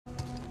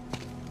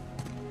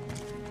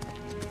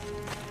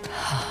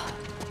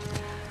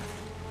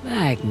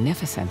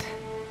Magnificent.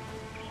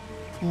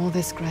 All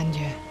this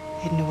grandeur,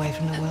 hidden away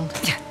from the world.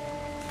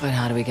 But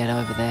how do we get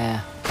over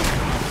there?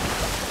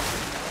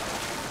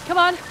 Come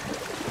on!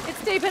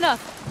 It's deep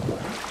enough!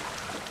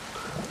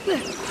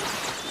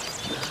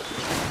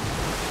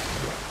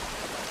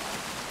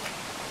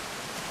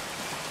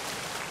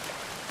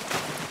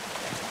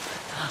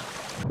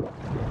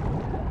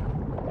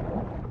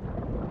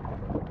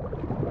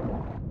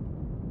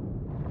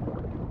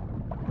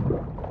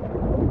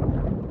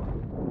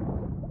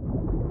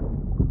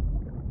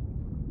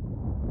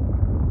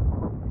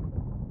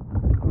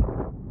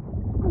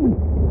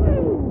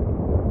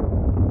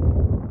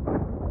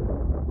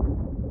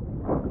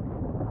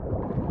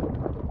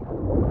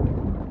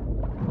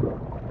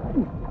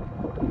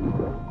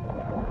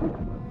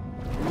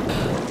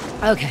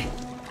 Okay.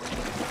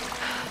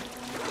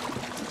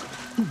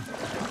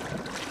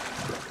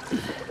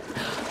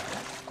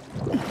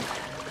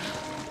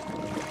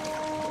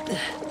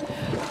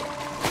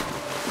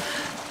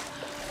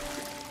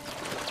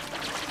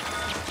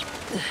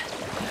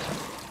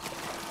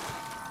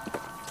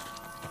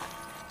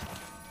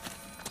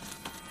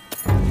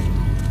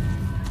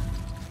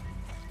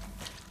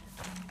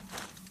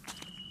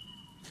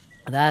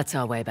 That's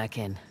our way back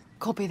in.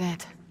 Copy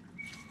that.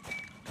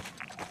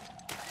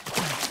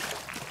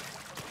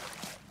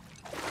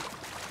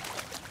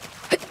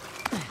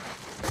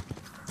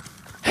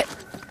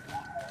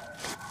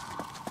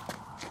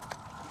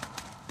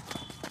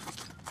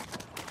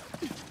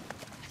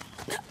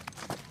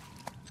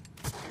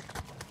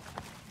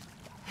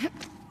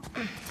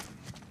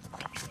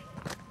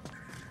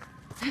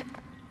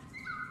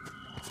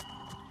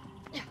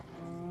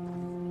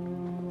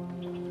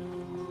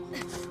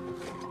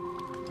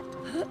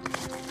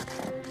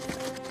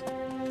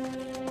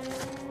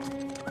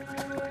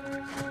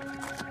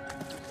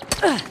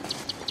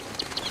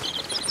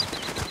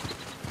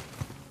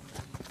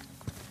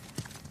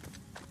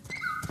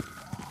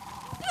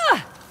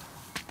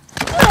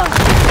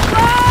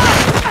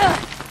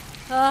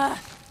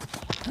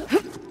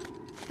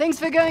 Thanks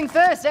for going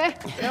first, eh?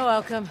 You're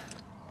welcome.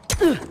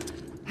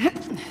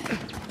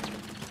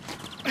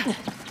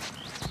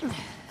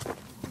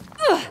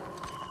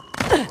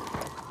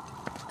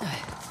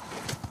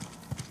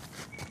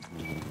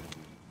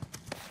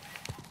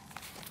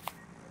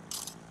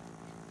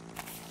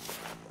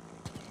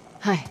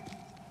 Hi.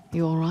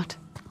 You alright?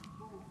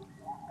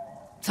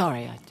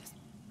 Sorry, I just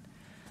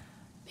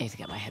need to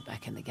get my head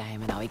back in the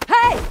game and I'll...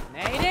 Hey!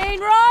 Nadine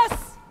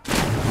Ross!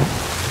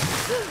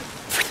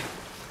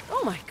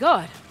 Oh my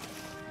god.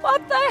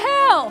 What the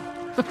hell?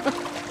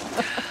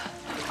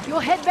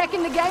 Your head back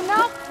in the game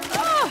now?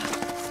 Oh,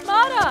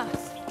 smartass.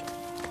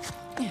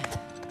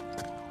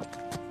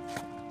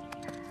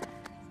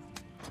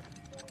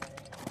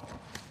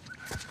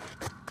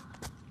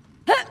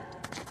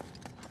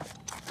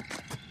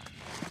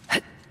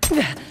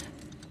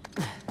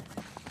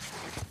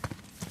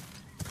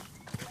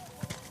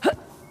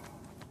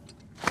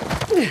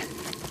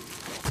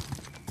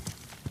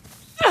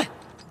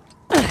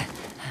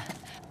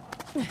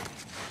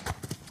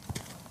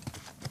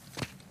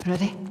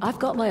 Ready? I've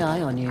got my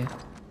eye on you.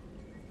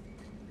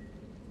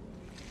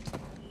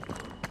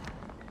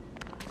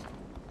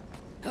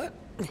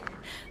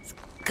 It's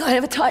kind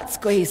of a tight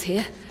squeeze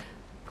here.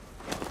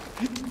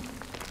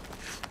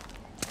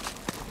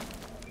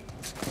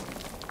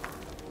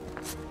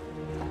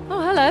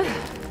 Oh, hello.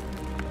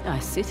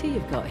 Nice city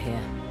you've got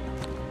here.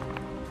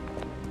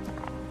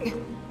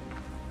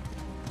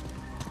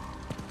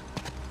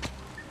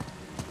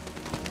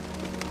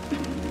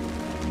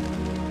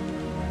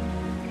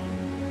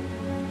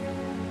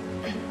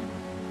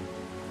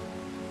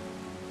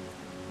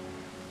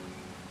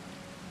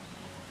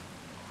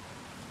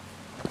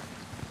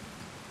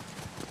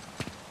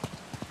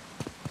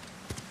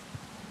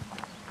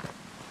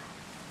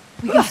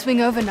 We can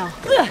swing over now.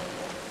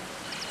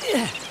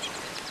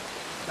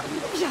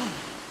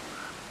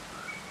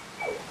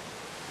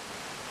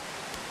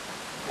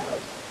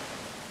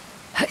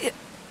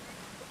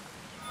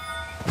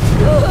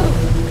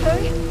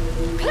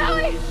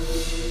 Chloe!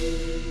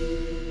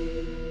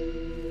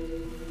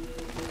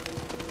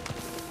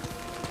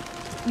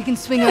 We can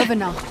swing over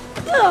now.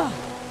 No!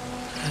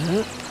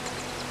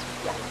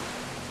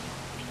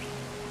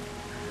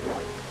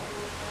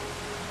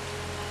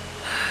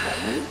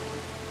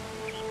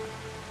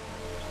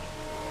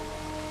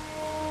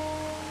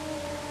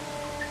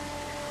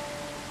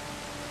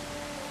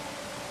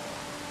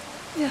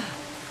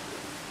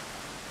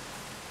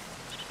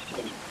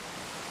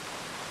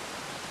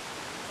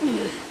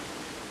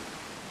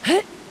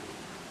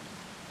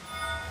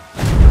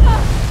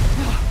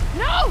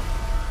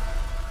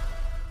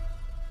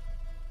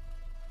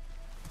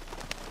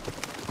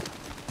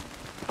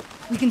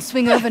 We can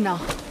swing over now.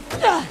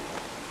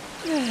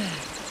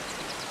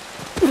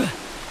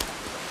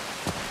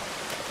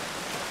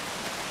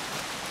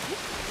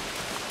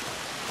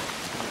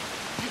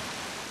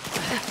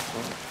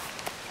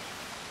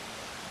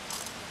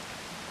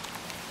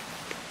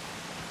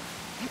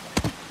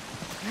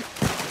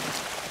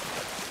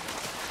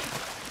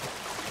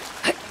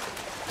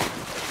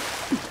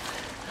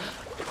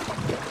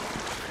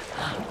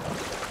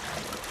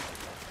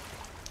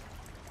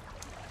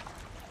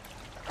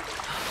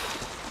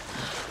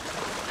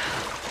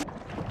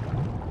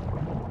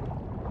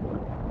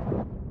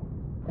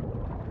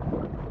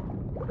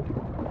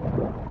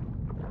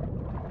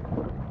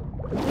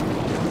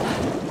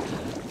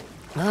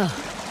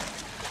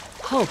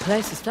 whole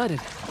place is flooded.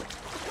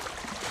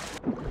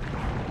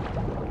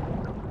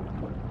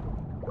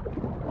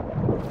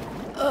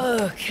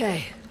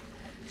 Okay.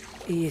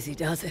 Easy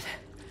does it.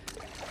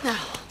 Now,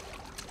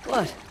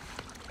 What?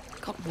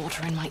 got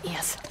water in my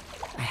ears.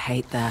 I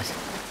hate that.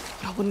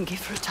 I wouldn't give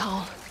for a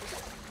towel.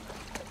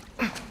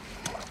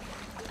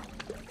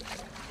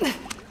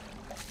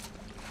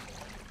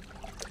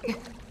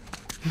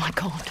 My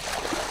God,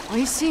 are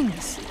you seeing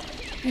this?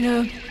 You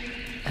know,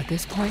 at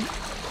this point,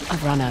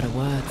 I've run out of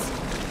words.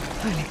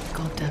 Holy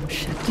goddamn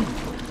shit.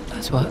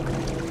 That's what?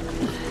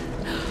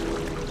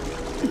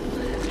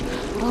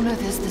 What on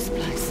earth is this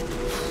place?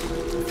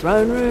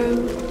 Throne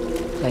room.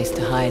 Place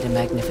to hide a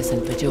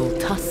magnificent bejeweled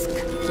tusk.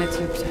 Let's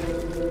hope so.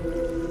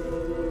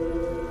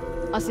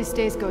 I see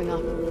stairs going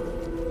up,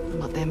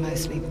 but they're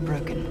mostly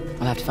broken.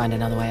 I'll have to find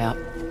another way up.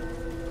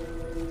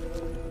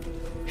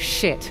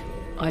 Shit.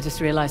 I just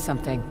realized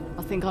something.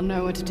 I think I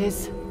know what it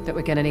is. That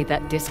we're gonna need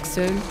that disc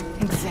soon.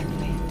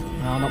 Exactly.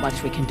 Well, not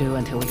much we can do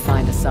until we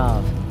find a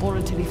salve. Or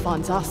until he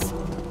finds us.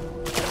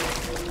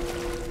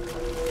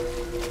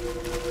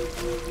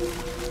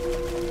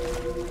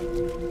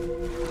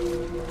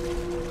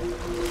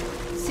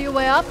 See your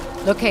way up?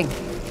 Looking.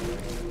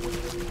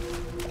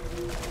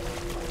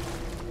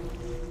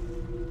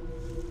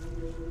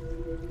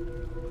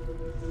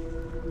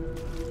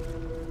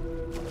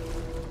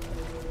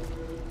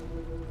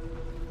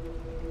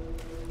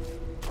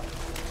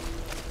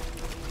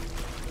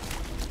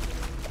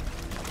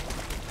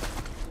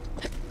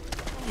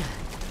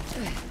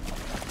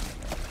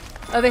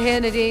 Over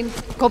here, Nadine.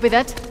 Copy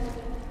that.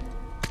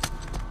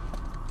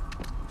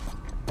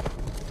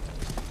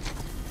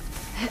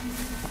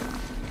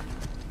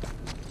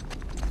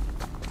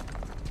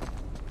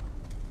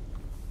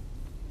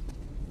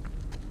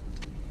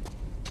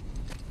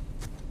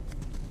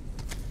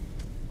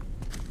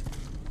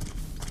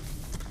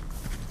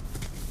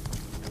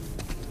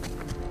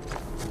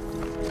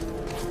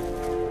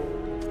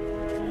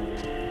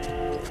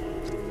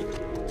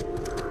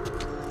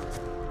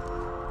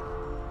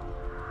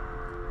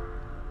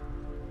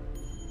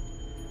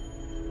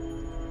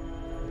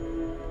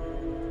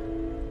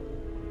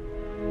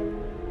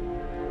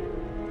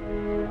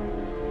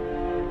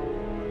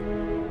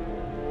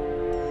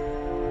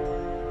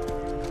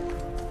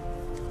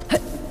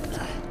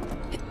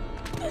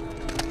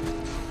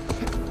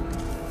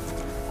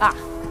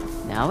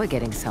 Now we're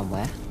getting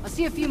somewhere. I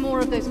see a few more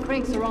of those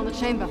cranks around the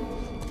chamber.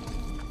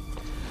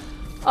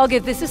 I'll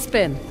give this a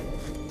spin.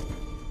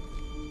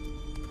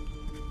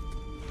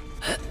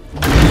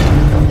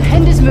 The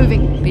hand is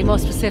moving. Be more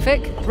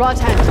specific. Right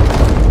hand.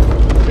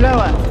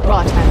 Lower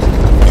right hand.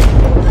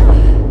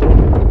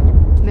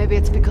 Maybe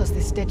it's because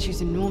this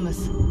statue's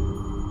enormous.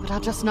 But I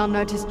just now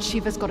noticed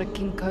Shiva's got a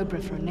king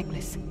cobra for a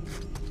necklace.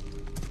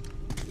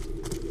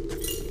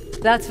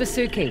 That's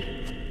Vasuki,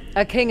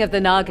 a king of the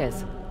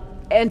Nagas.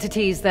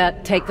 Entities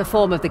that take the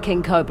form of the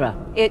King Cobra.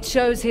 It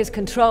shows his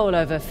control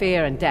over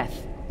fear and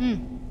death.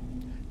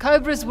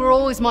 Cobras were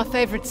always my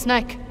favorite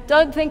snake.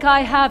 Don't think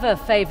I have a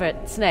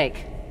favorite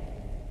snake.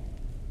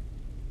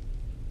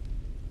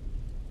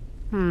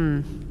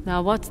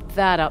 Now what's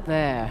that up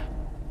there?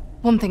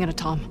 One thing at a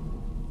time.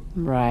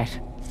 Right.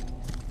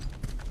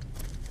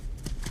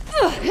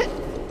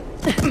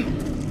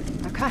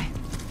 Okay,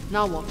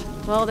 now what?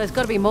 Well, there's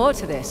got to be more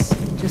to this.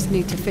 Just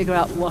need to figure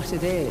out what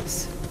it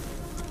is.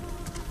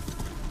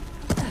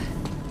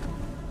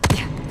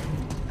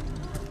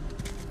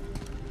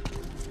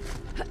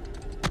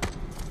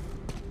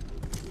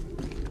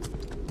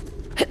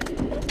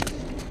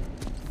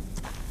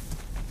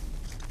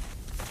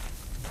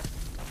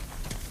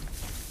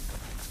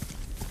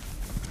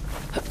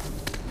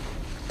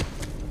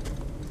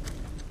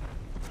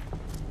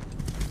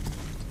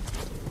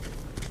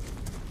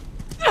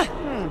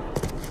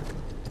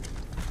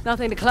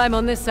 Nothing to climb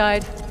on this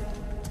side.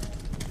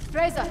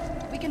 Fraser,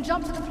 we can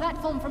jump to the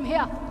platform from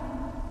here.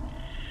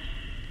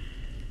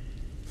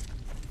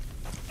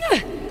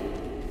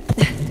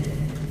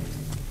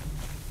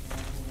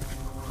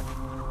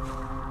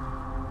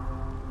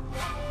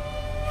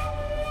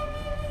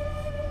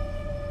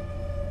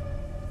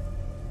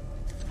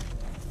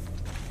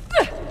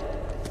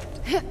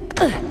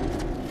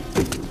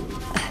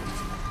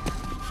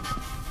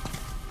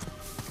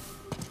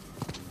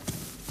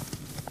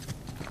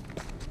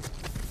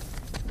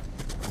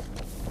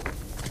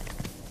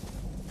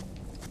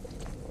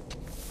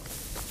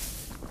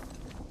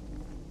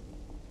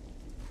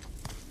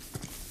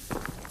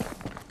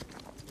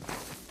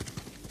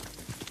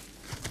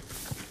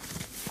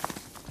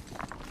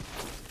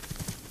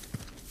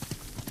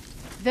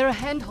 There are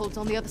handholds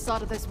on the other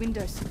side of those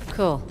windows.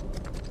 Cool.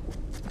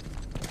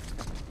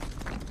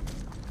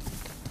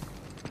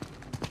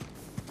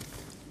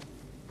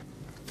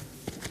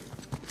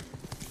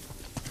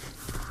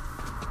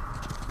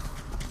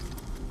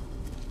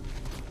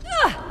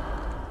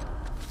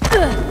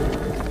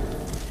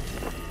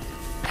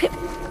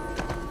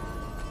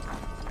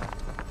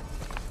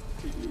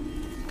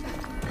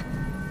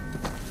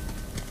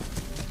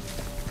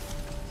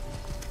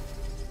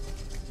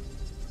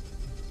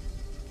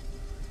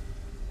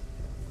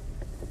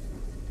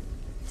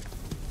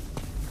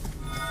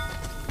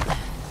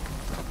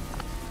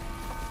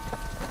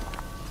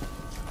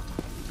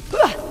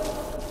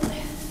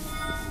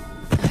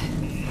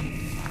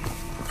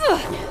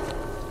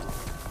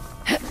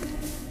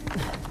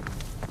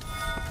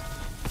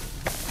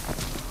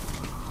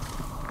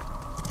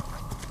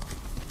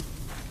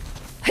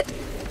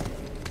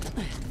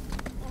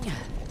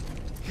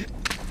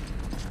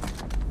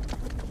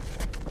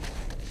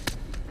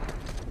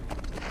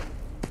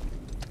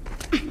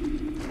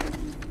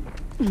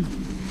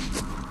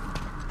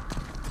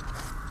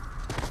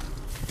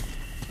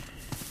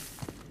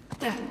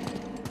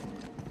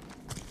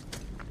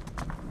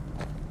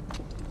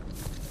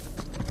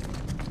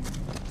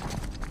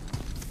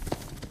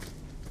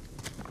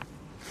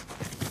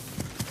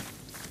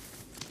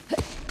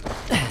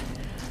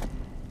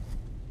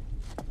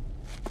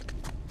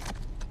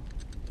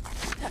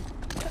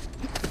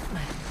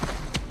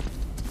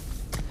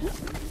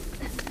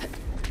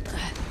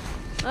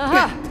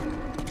 Aha!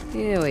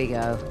 Here we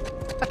go.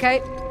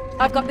 Okay,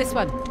 I've got this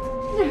one.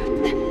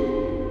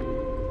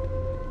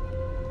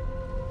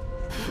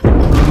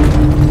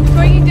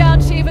 Bringing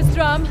down Shiva's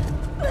drum.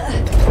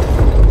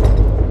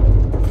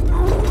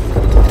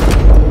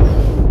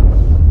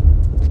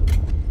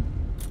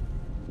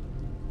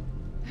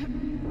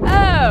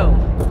 Oh!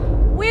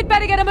 We'd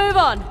better get a move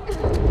on.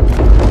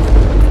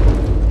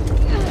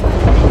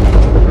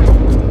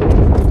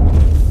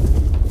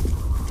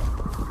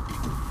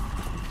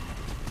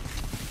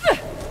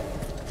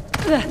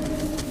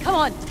 Come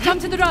on,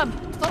 jump to the drum.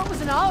 Thought it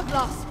was an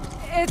hourglass.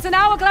 It's an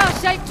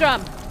hourglass-shaped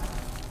drum.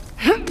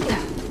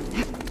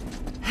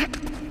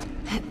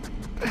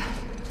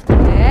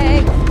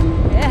 Hey,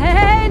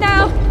 hey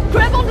now!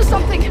 Grab onto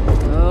something!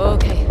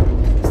 Okay,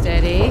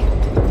 steady.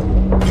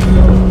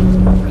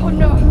 Oh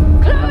no!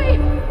 Chloe!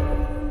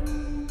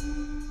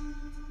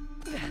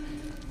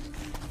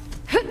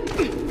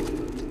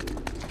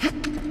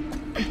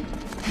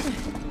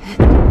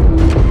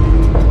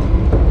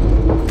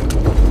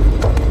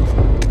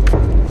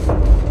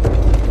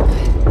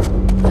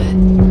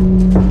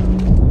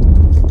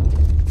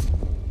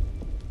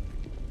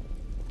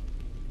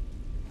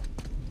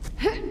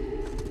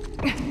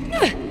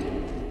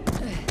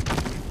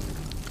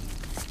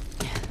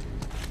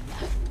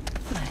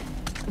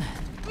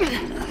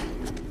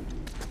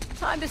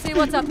 Time to see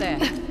what's up there.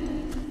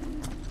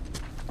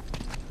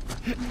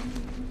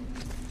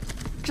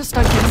 Just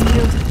don't get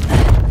spilled.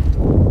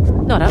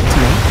 Not up to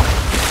me.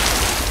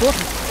 What?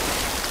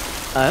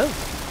 Oh.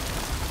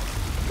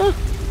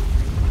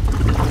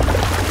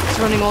 It's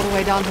running all the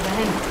way down to the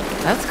hen.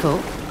 That's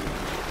cool.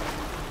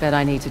 Bet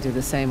I need to do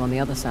the same on the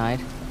other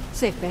side.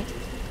 Safe bet.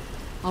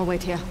 I'll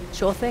wait here.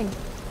 Sure thing.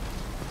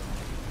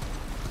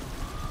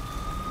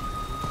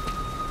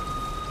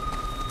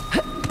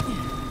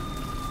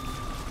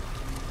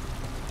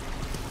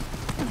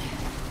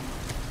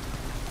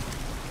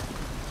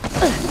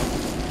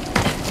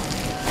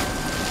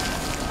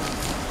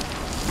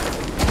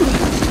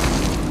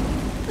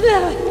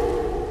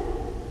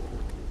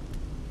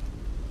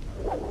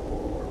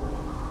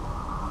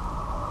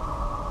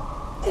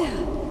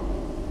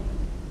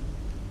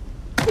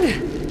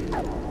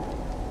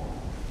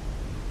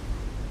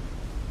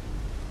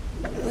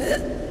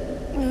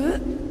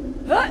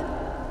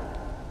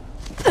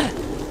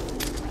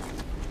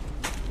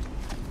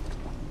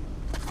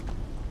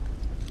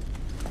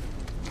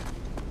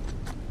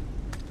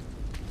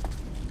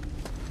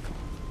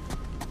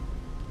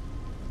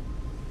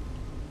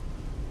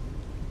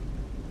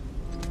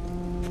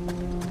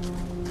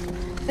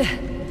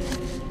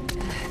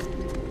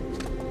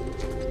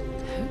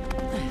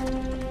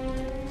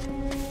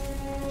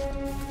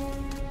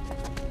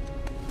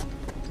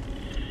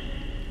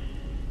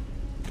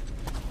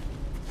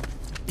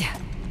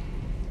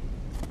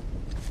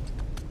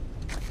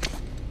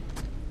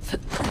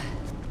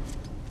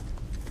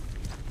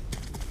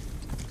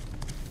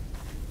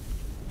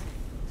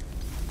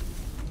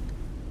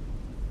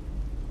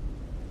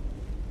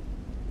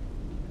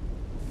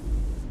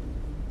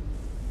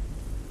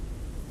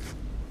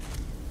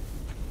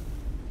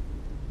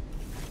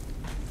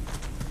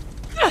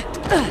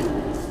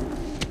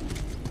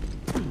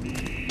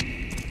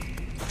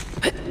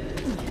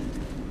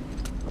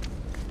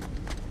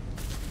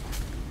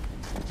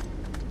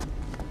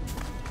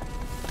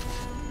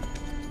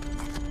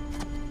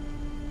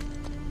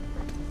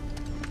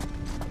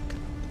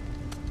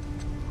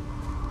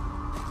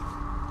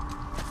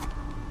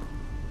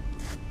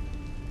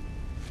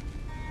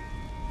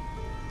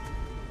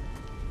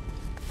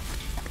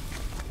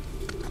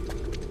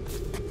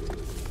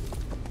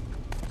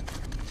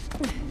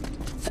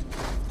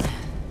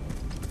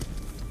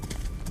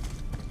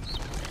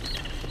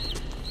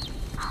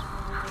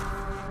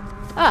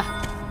 Ah,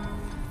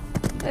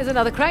 there's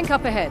another crank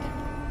up ahead.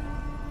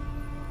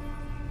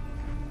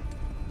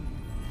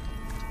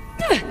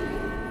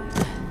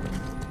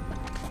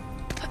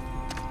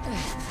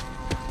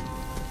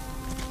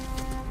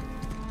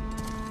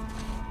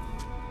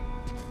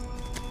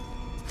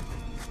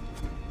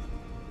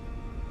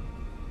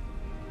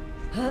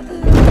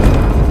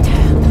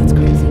 Damn, that's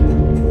crazy.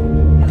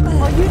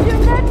 Are you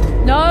doing that?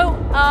 No,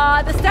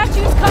 the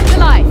statues come to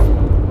life.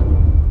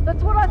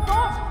 That's what I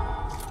thought.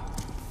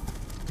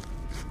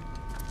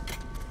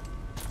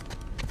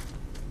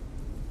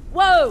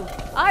 Whoa,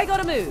 I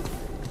gotta move.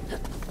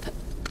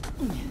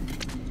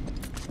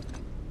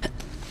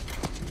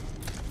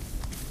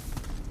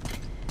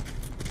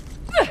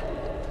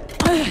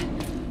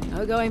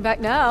 No going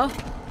back now.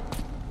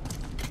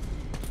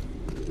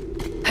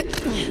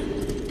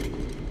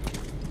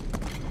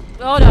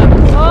 Oh no!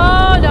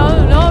 Oh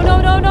no! No!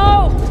 No! No!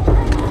 No!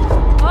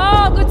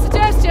 Oh, good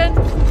suggestion.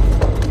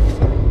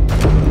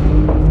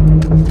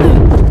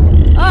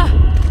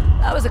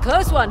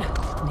 Last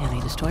one. Nearly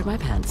destroyed my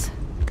pants.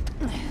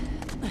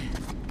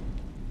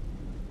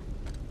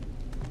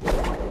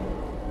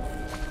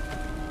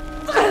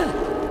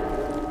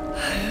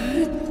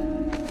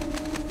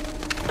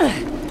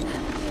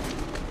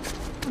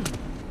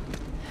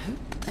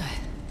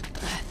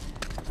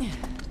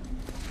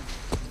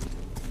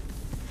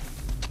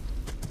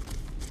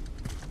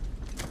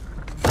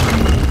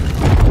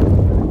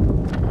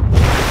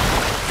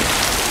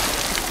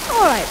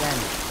 All right then.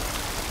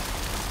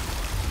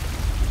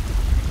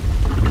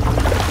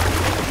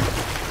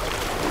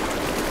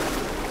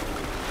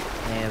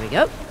 There we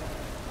go.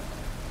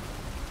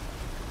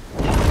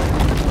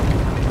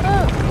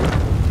 Oh,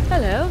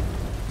 hello.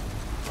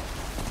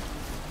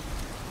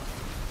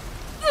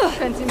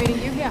 Fancy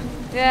meeting you here.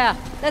 Yeah,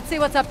 let's see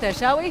what's up there,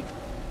 shall we?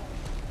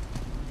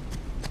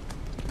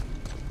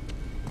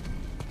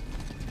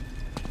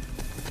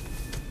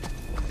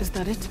 Is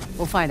that it?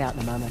 We'll find out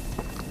in a moment.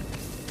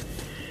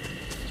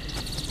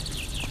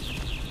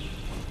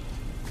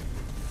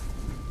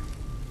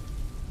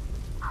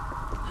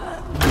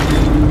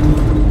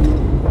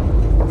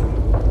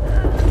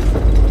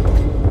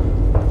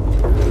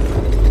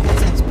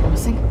 Sounds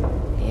promising.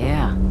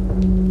 Yeah.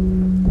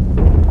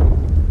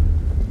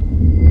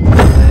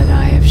 Third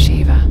eye of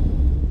Shiva.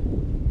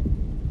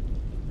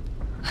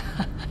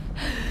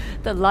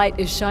 The light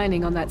is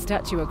shining on that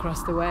statue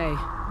across the way.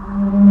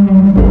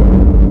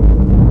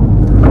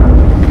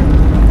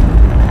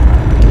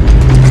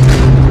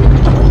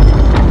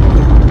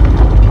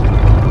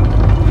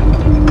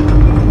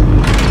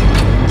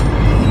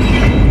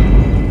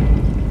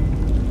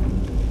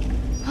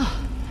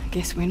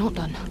 Guess we're not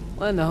done.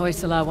 When the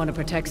Hoysala want to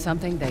protect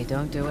something, they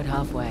don't do it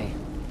halfway.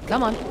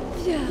 Come on.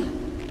 Yeah.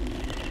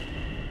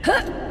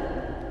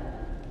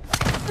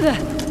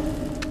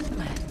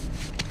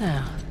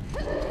 Now,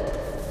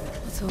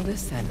 what's all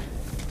this then?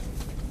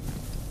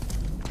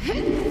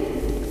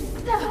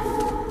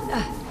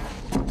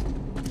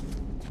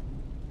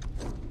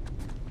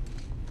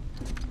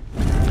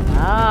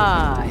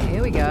 Ah,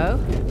 here we go.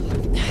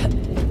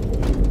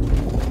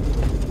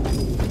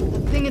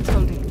 The thing it's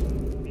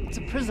holding. It's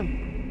a prism.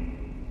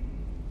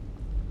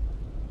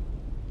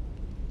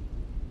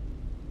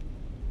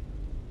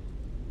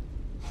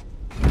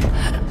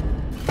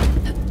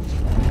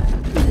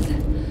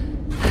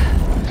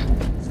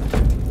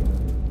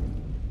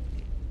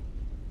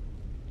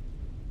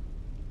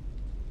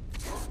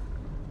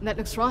 That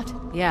looks right.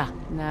 Yeah,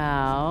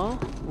 now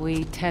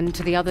we tend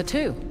to the other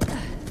two.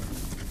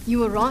 You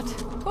were right.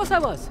 Of course I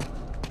was.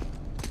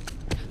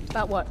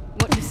 About what?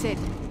 What you said,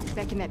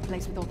 back in that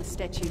place with all the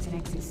statues and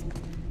axes.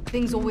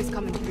 Things always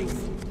come in threes.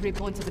 3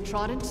 points of the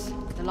trident,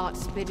 the light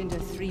split into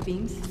 3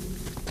 beams.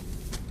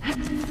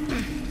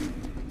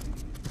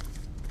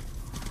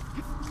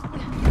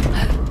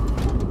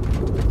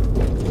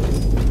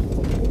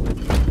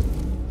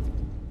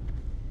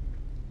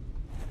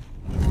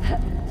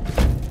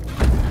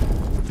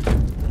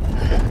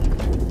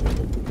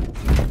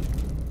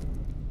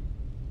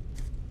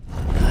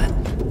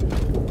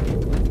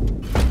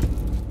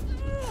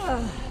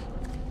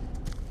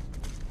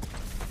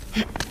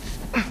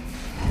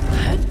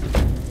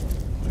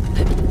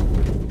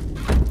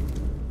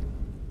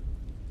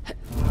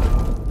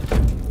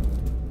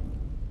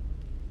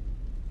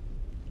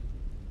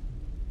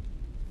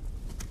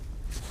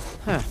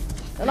 Huh.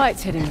 The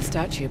light's hitting the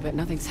statue, but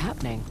nothing's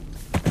happening.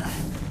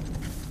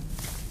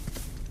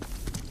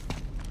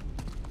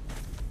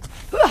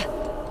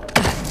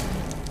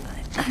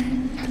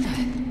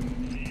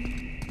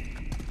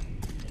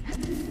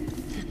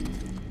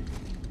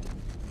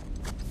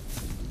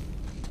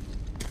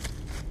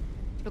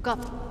 Look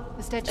up.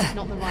 The statue's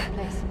not in the right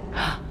place.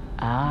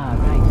 Ah,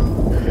 right.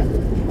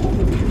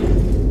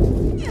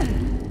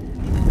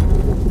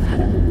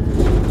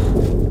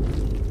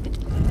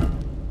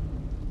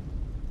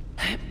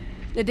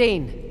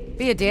 Nadine,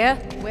 be a dear.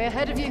 We're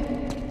ahead of you.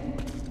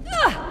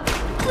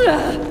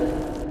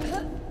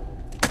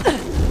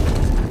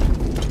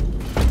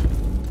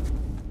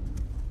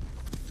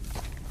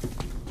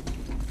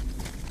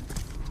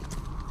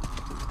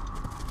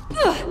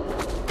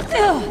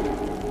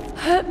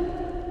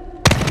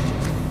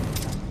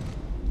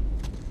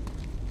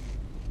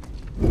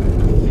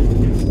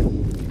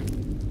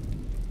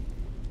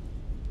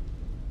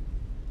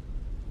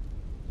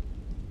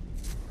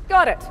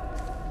 Got it.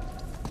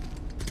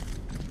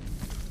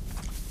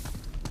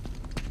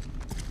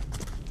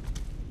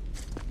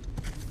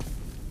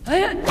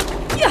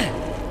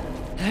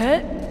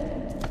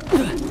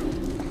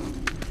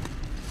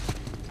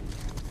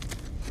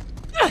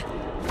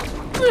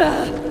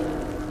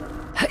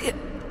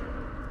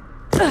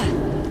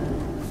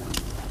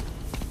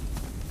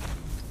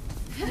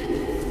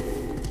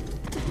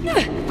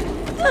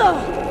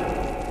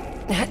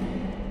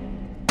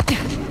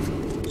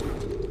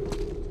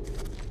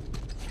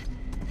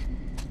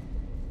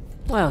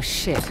 Well,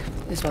 shit.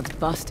 This one's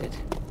busted.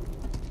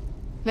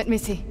 Let me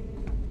see.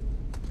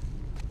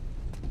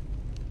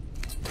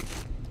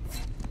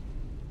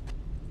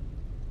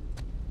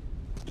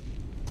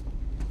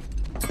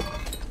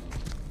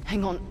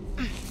 Hang on.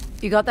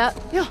 You got that?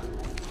 Yeah.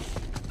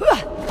 You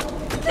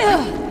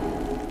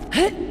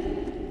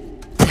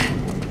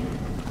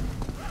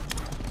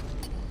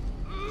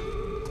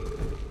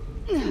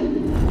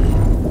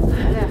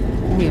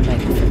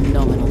make a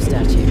phenomenal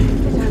statue.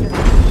 This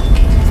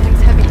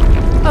thing's heavy.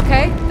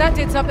 Okay, that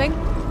did something.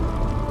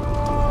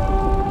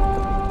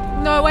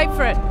 No, wait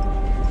for it.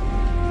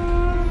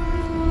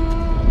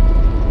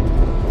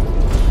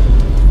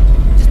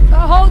 Just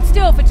hold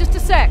still for just a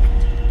sec.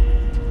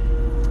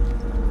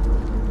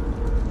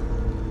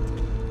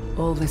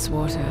 All this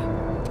water.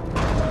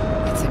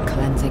 It's a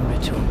cleansing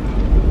ritual.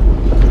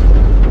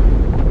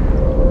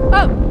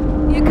 Oh,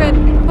 you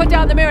can put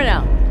down the mirror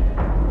now.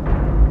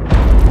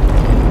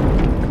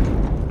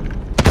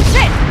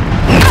 Shit!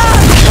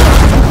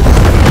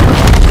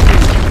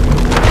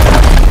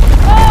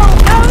 Oh,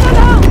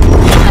 no!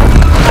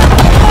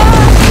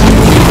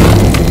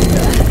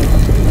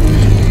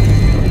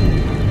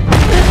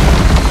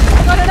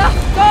 Not enough,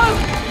 go!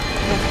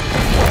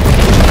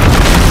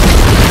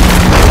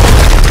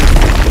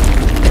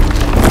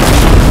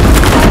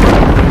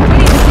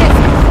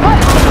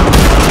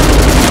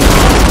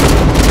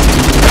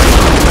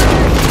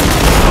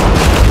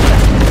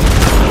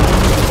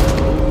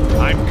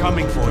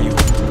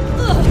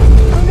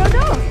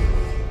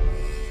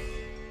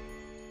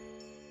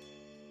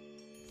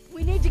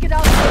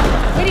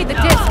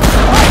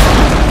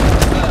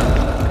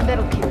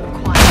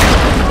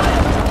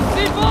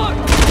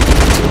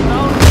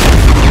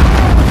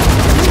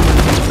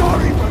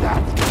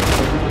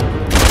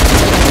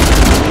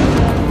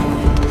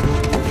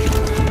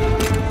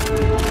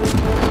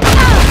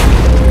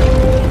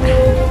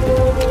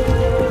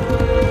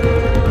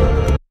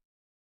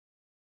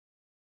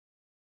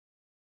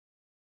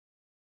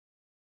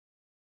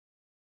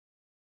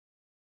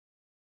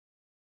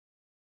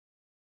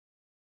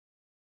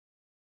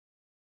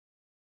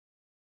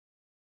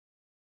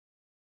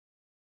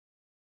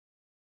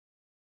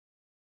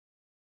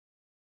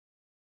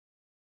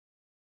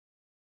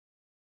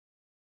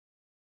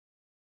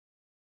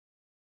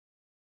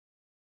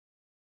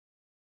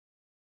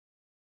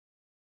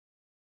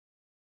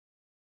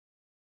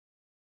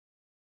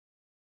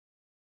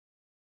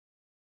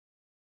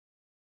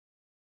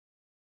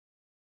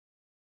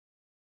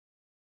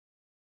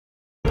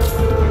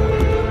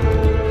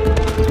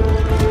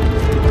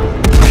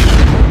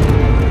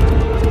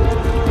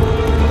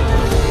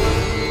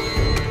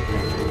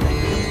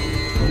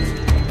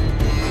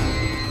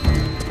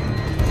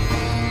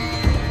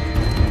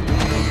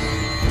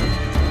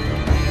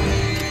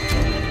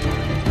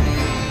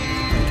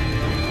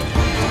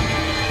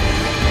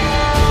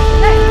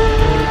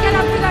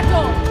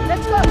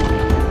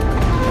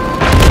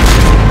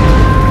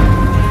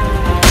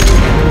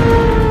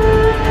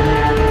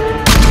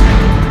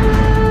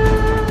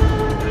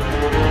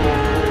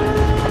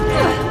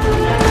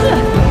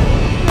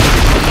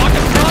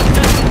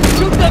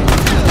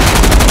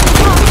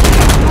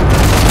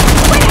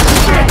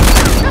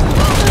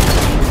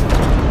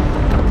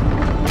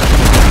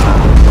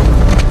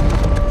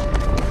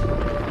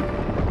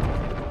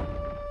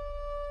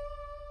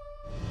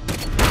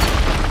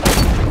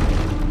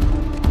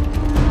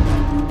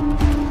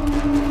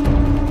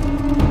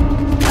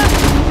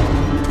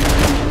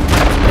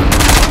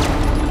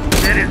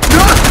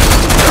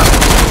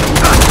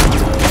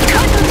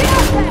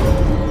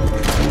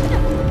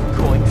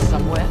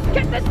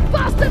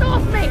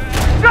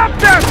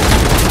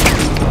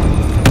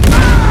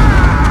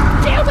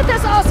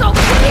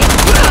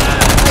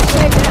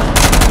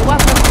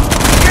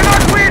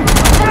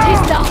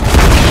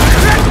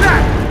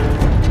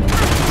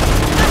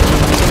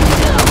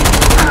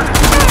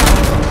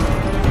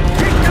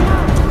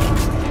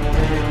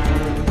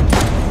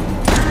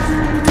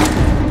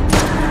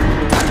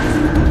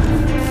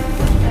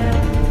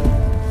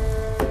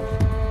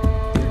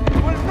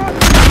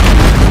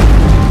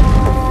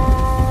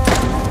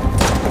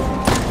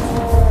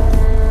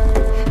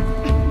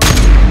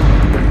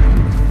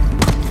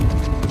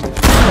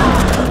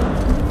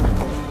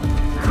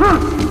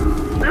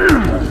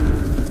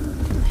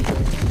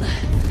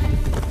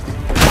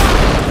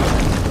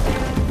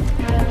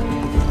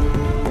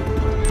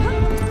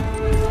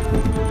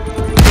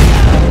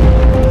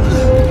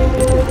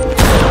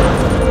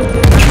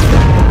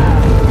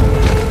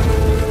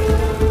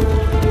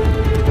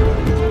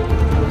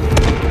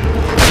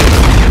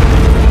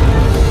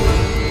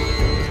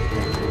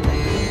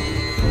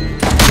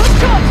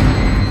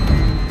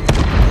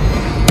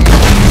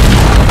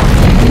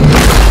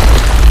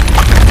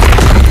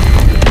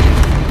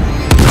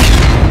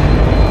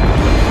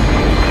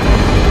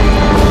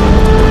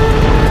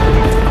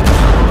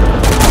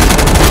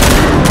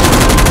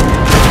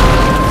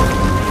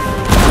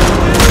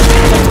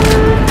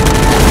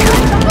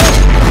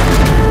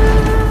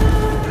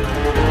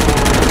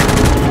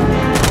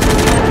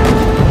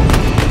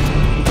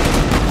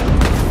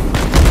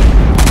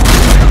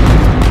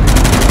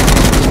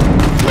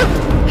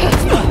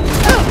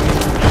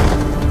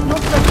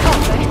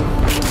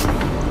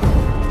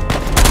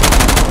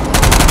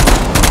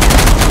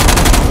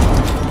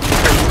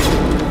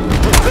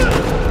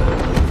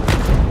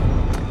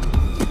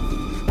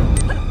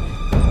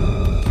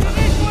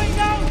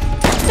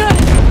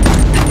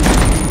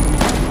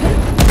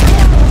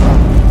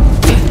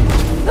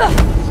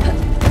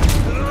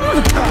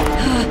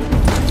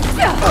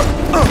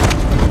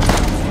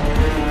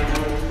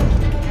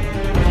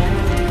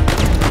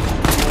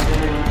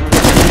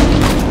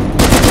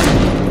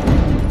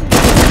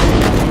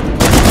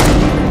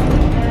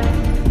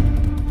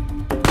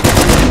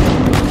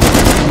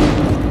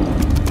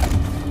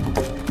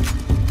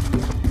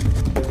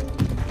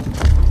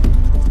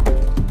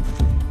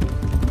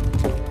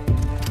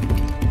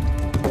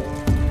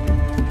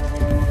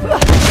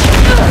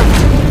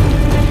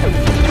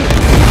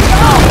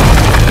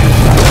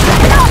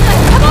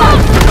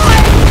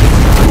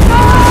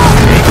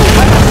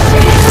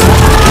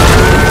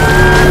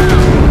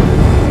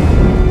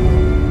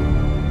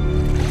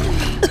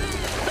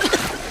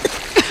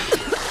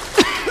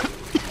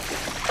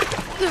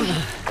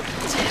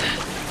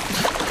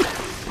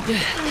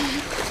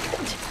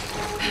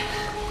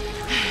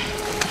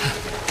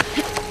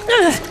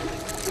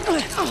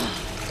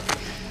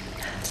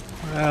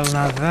 Well,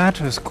 now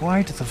that was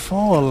quite the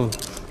fall.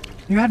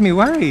 You had me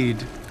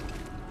worried.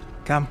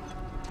 Come,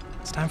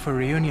 it's time for a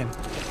reunion.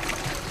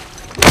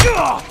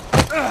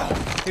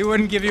 He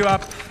wouldn't give you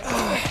up,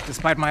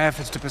 despite my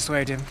efforts to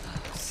persuade him.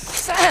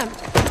 Sam!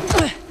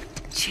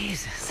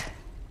 Jesus.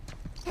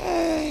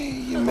 Hey,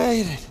 you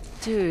made it.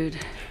 Dude.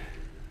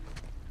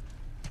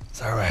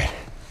 It's alright.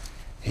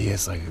 He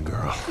is like a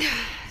girl.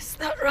 Is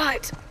that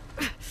right?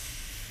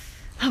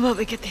 How about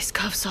we get these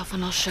cuffs off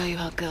and I'll show you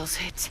how girls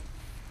hit.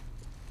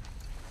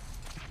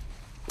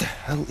 The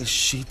hell is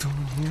she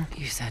doing here?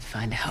 You said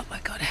find help, I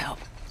gotta help.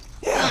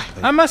 Yeah.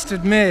 I must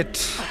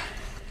admit,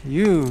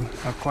 you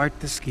are quite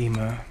the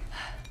schemer.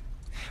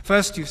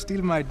 First you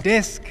steal my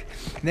disc,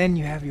 then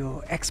you have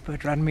your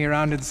expert run me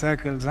around in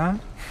circles, huh?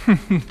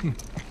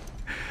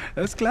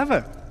 That's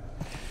clever.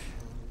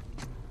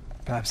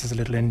 Perhaps there's a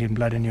little Indian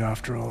blood in you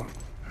after all.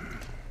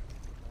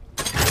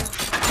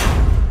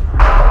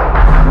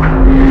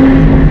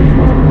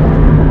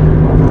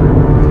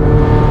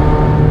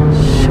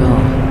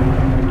 Sure.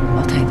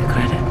 I'll take the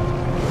credit.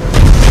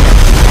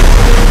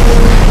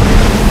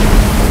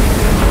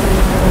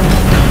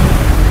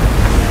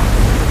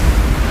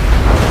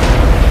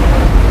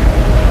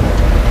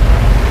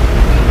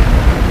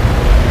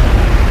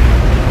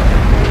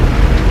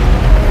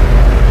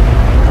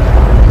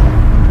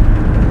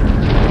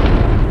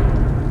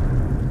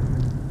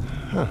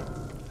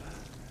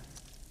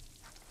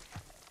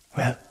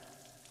 Well,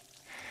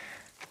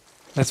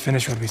 let's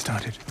finish what we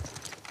started.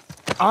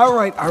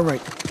 Alright,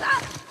 alright.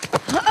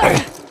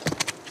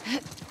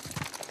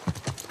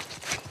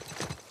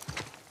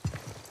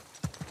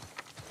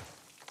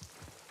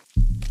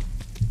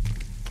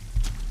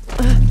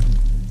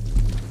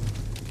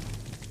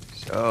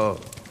 So,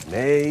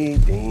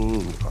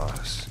 Nadine,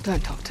 boss.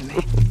 Don't talk to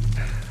me.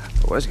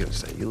 I was gonna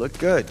say, you look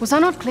good. Was I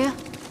not clear?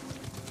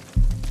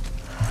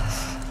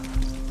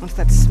 What's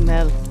that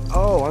smell?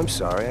 Oh, I'm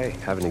sorry. I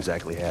haven't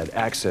exactly had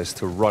access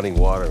to running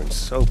water and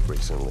soap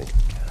recently.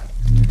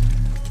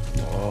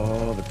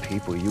 All the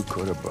people you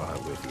could have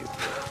brought with you.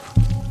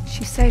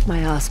 She saved my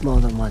ass more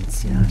than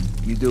once, you know.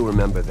 You do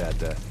remember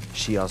that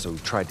she also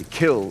tried to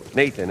kill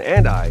Nathan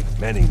and I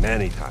many,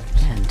 many times.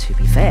 And to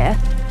be fair,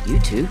 you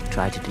two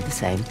tried to do the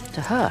same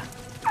to her.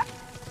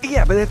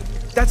 Yeah, but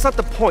that's not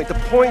the point. The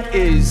point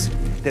is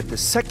that the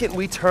second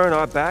we turn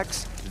our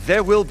backs,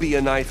 there will be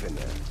a knife in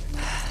there.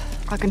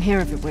 I can hear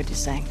every word you're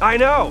saying. I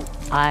know!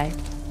 I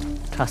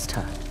trust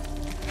her.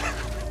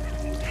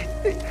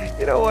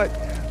 You know what?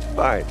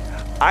 Fine.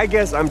 I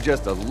guess I'm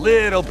just a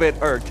little bit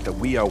irked that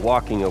we are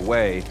walking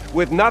away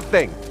with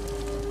nothing.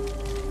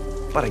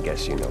 But I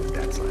guess you know what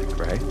that's like,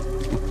 right?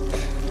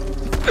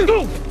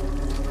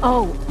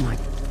 Oh, my...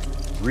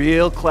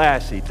 Real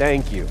classy,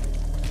 thank you.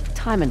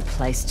 Time and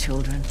place,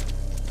 children.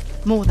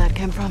 More that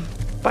came from.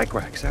 Bike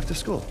racks after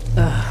school.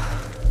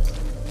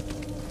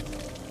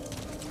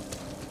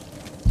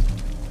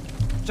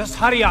 Just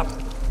hurry up.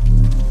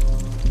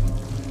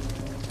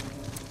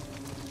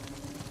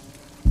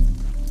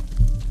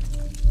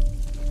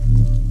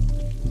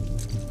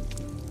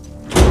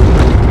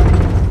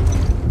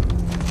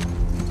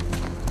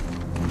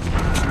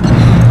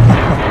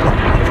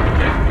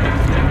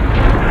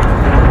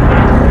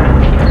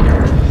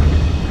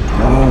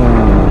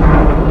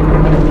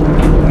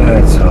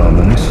 That's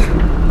ominous.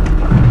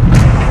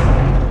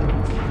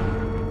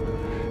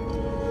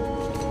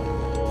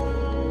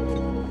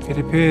 It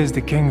appears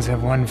the kings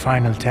have one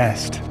final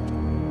test.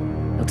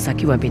 Looks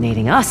like you won't be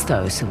needing us,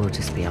 though, so we'll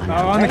just be on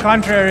our On way. the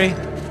contrary.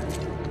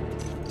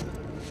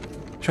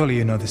 Surely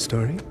you know the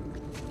story.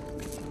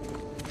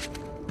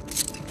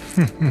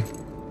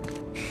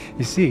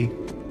 You see,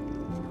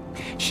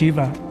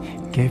 Shiva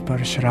gave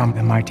Parshuram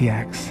the mighty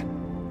axe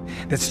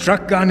that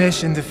struck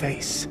Ganesh in the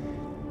face,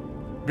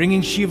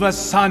 bringing Shiva's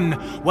son,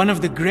 one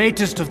of the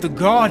greatest of the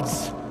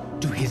gods,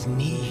 to his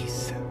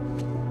knees.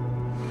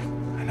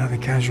 Another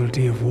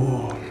casualty of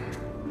war.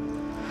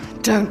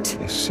 Don't.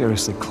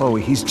 Seriously,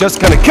 Chloe, he's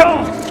just gonna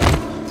kill him!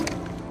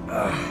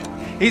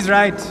 He's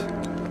right.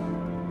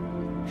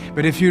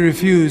 But if you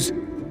refuse, you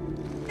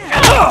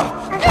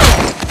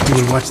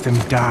will watch them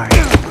die,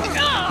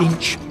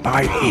 inch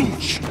by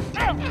inch.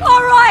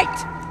 All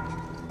right!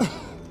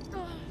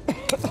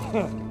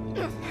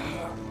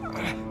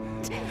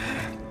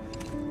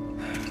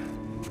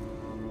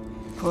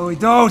 Chloe,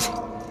 don't!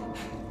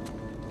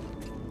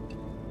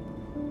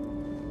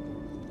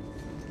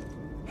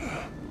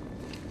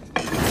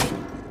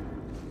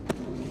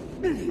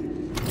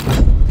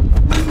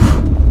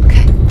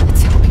 Okay,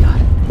 let's help you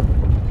out.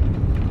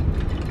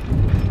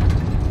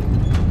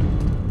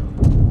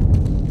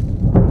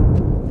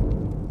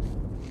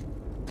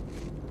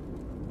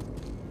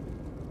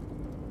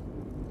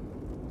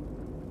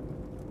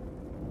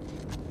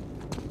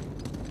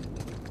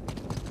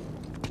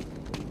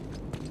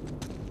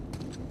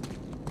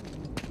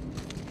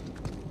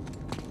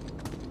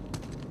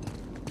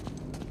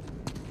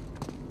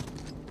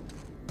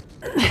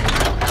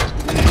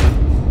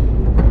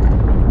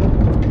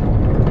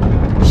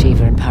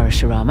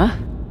 Parashurama.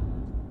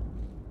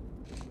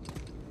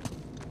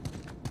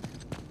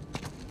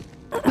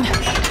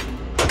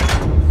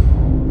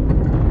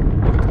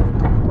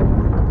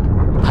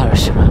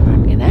 Parshuram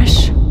and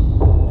Ganesh.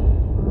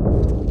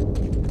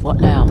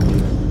 What now?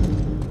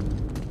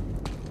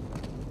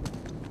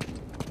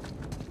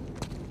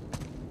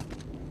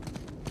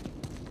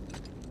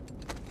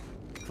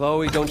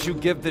 Chloe, don't you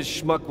give this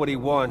schmuck what he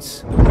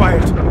wants.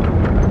 Quiet.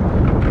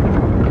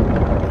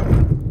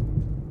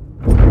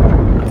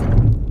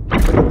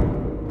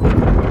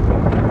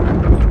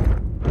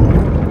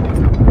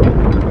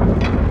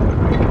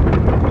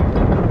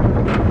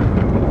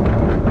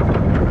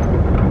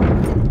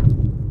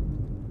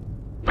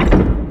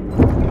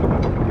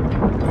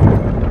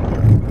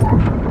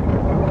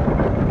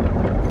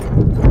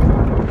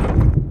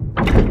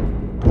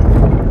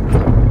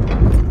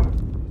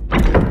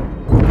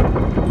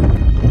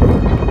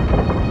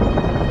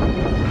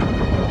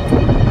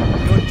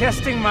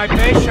 Testing my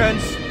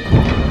patience.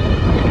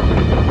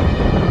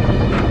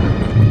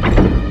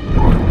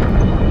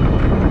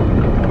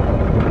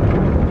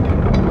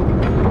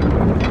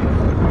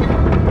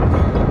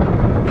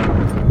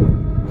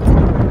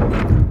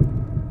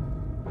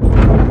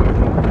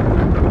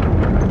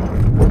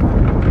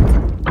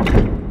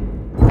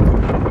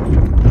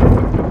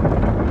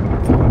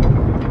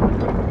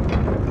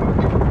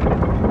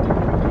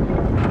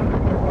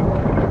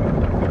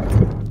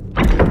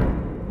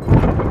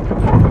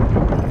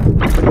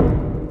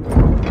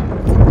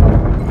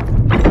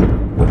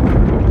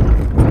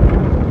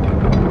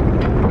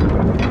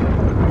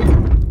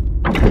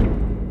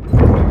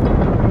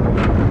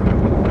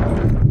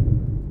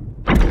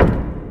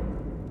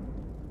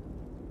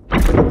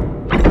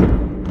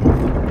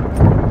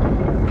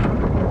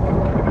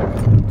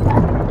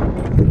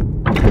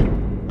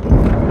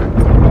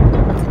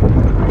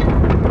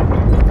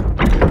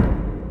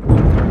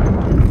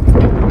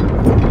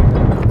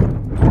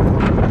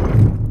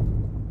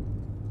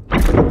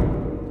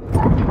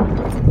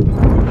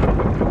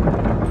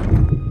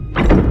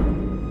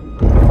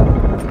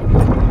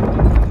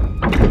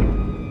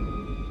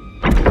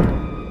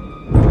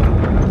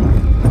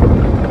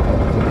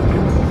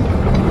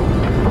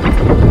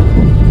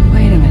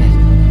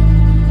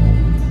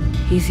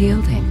 He's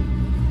yielding.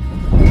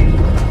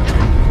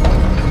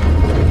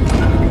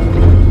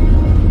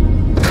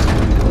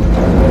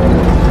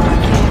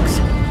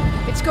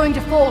 It's going to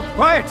fall.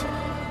 Quiet!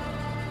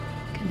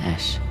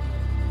 Ganesh,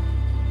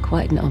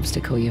 quite an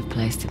obstacle you've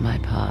placed in my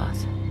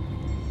path.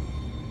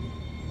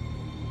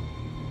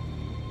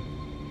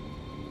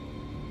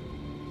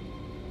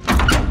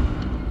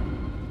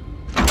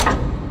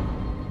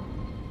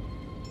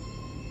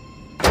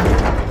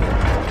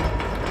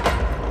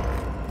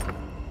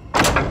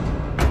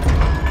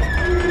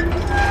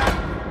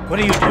 What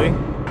are you doing?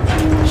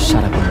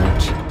 Shut up and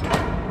watch.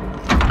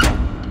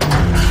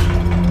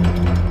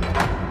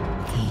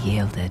 He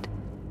yielded.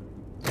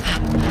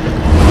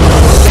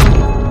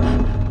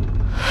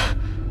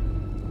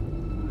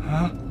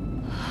 Huh?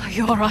 Are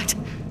you alright?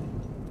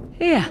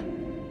 Yeah.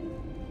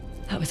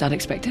 That was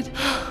unexpected.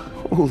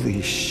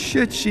 Holy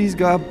shit, she's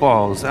got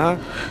balls, huh?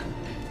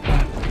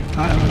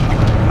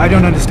 I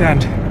don't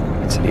understand.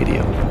 It's an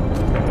idiot.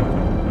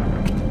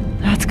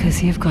 That's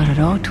because you've got it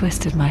all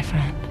twisted, my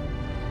friend.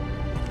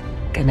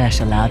 Ganesh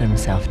allowed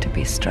himself to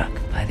be struck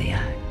by the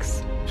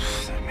axe.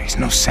 That makes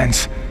no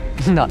sense.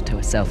 Not to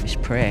a selfish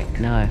prick,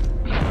 no.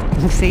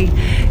 See,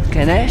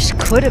 Ganesh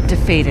could have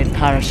defeated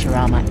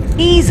Parashurama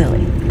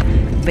easily.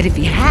 But if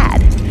he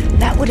had,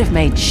 that would have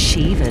made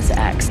Shiva's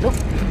axe look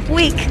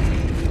weak.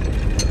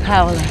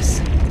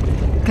 Powerless.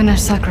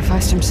 Ganesh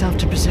sacrificed himself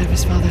to preserve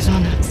his father's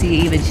honor. See,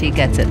 even she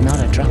gets it,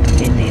 not a drop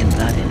of Indian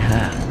blood in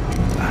her.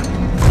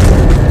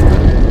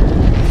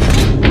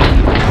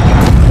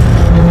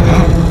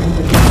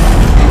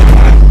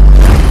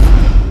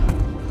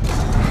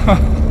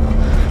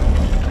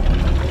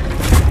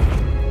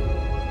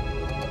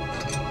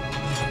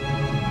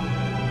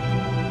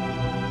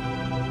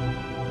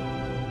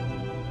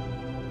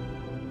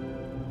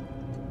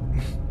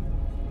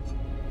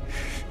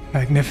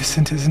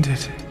 Magnificent, isn't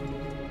it?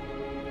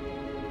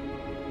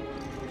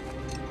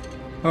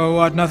 Oh,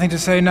 what? Nothing to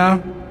say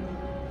now?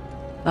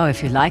 Oh,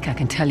 if you like, I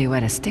can tell you where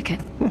to stick it.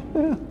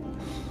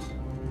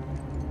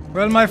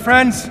 Well, my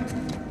friends,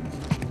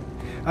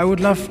 I would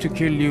love to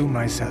kill you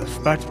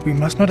myself, but we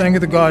must not anger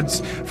the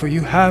gods, for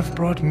you have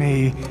brought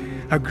me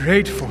a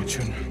great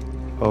fortune.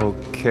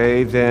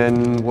 Okay,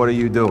 then what are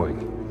you doing?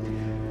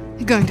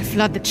 You're going to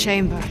flood the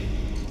chamber.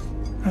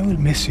 I will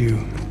miss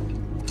you.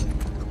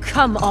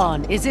 Come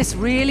on, is this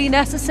really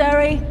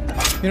necessary?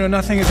 You know,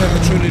 nothing is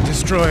ever truly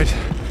destroyed,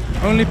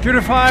 only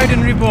purified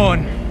and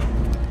reborn.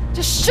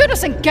 Just shoot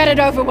us and get it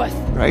over with.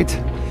 Right?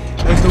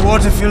 As the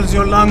water fills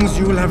your lungs,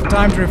 you will have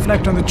time to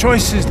reflect on the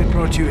choices that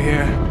brought you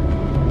here.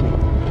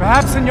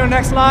 Perhaps in your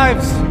next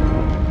lives,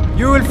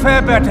 you will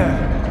fare better.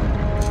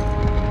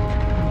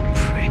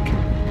 Prick.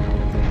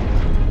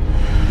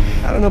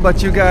 I don't know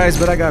about you guys,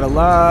 but I got a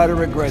lot of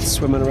regrets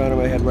swimming around in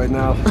my head right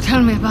now.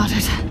 Tell me about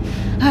it.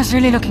 I was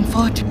really looking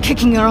forward to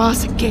kicking your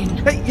ass again.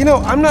 Hey, you know,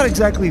 I'm not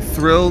exactly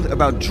thrilled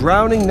about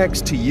drowning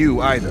next to you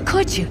either.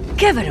 Could you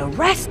give it a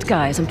rest,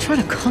 guys? I'm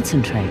trying to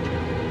concentrate.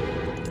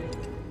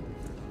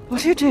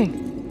 What are you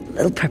doing? A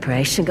little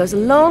preparation goes a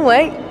long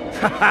way.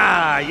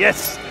 Haha,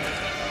 yes!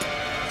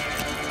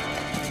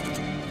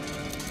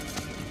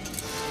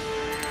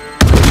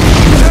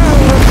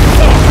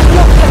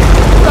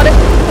 Got it.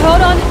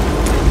 Hold on.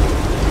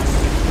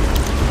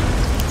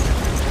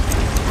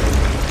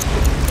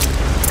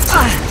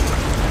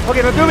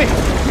 Okay, now do me!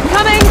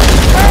 Coming!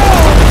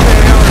 Oh,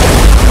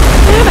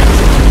 Damn it!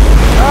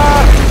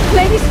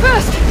 Ladies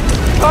first!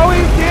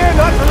 Chloe, dear,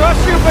 not to rush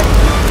you, but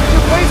could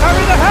you please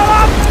hurry the hell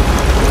up?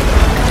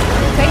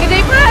 Take a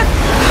deep breath!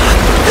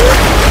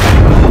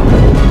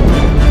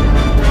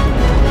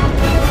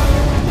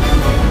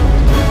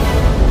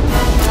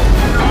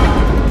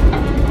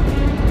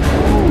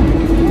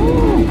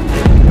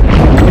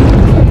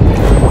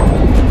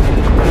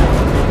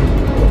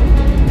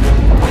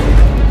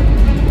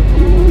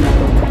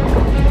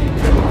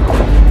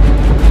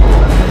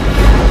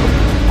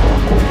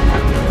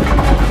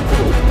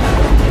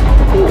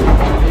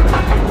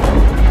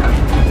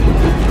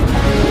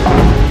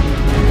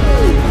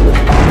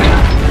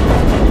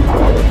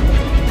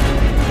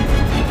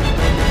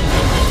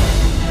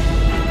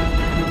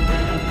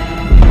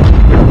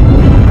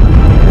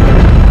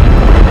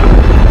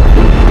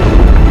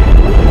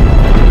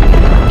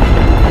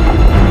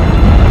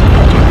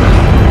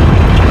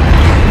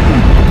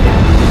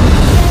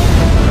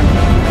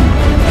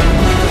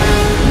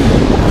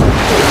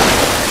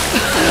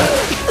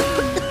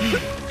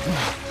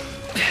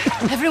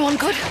 Everyone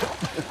good?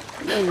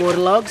 No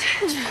waterlogged.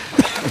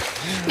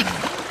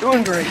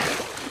 Doing great.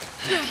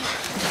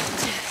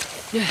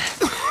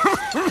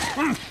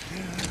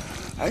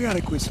 I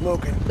gotta quit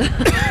smoking.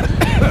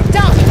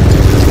 Down!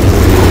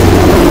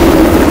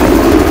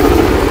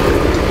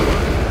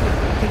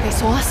 Think they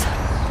saw us?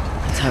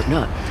 Let's hope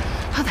not.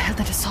 How the hell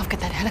did Asaf get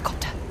that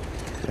helicopter?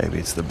 Maybe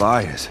it's the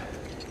buyers.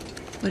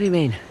 What do you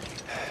mean?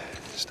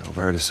 Just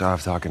overheard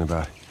Asaf talking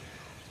about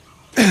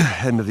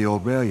heading to the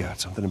old rail yard,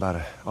 something about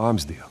an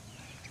arms deal.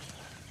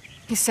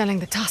 He's selling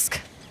the tusk.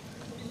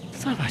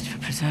 So much for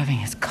preserving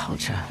his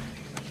culture.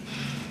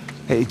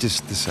 Hey,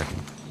 just a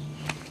second.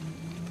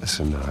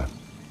 Listen,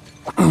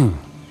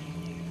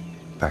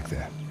 back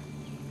there.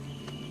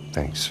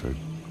 Thanks for...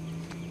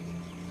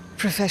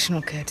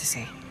 Professional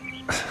courtesy.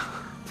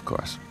 Of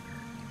course.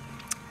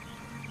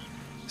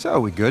 So,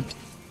 we good?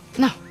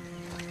 No.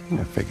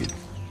 I figured.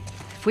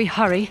 If we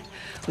hurry,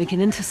 we can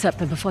intercept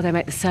them before they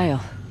make the sail.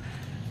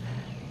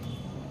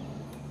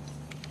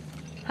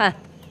 Huh.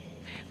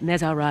 And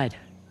there's our ride.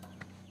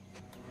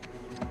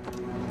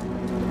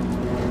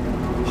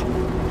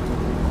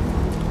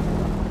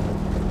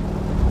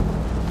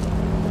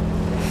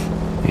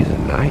 These are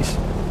nice.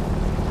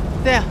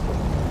 There.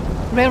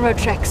 Railroad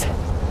tracks.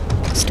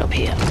 Stop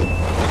here.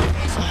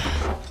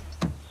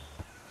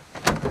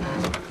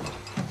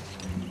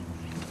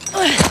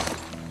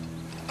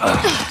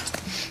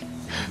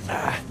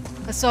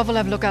 Asaf will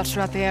have lookouts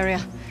throughout the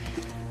area.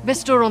 Best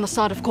store on the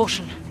side of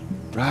caution.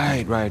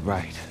 Right.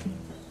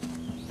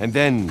 And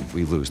then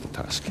we lose the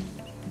tusk.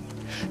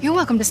 You're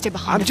welcome to stay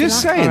behind. I'm if you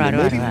just like. saying All that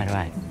right, maybe...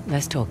 right.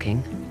 Less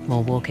talking,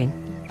 more walking.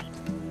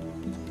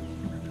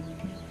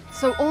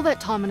 So all that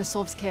time in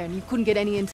Asaf's care and you couldn't get any intel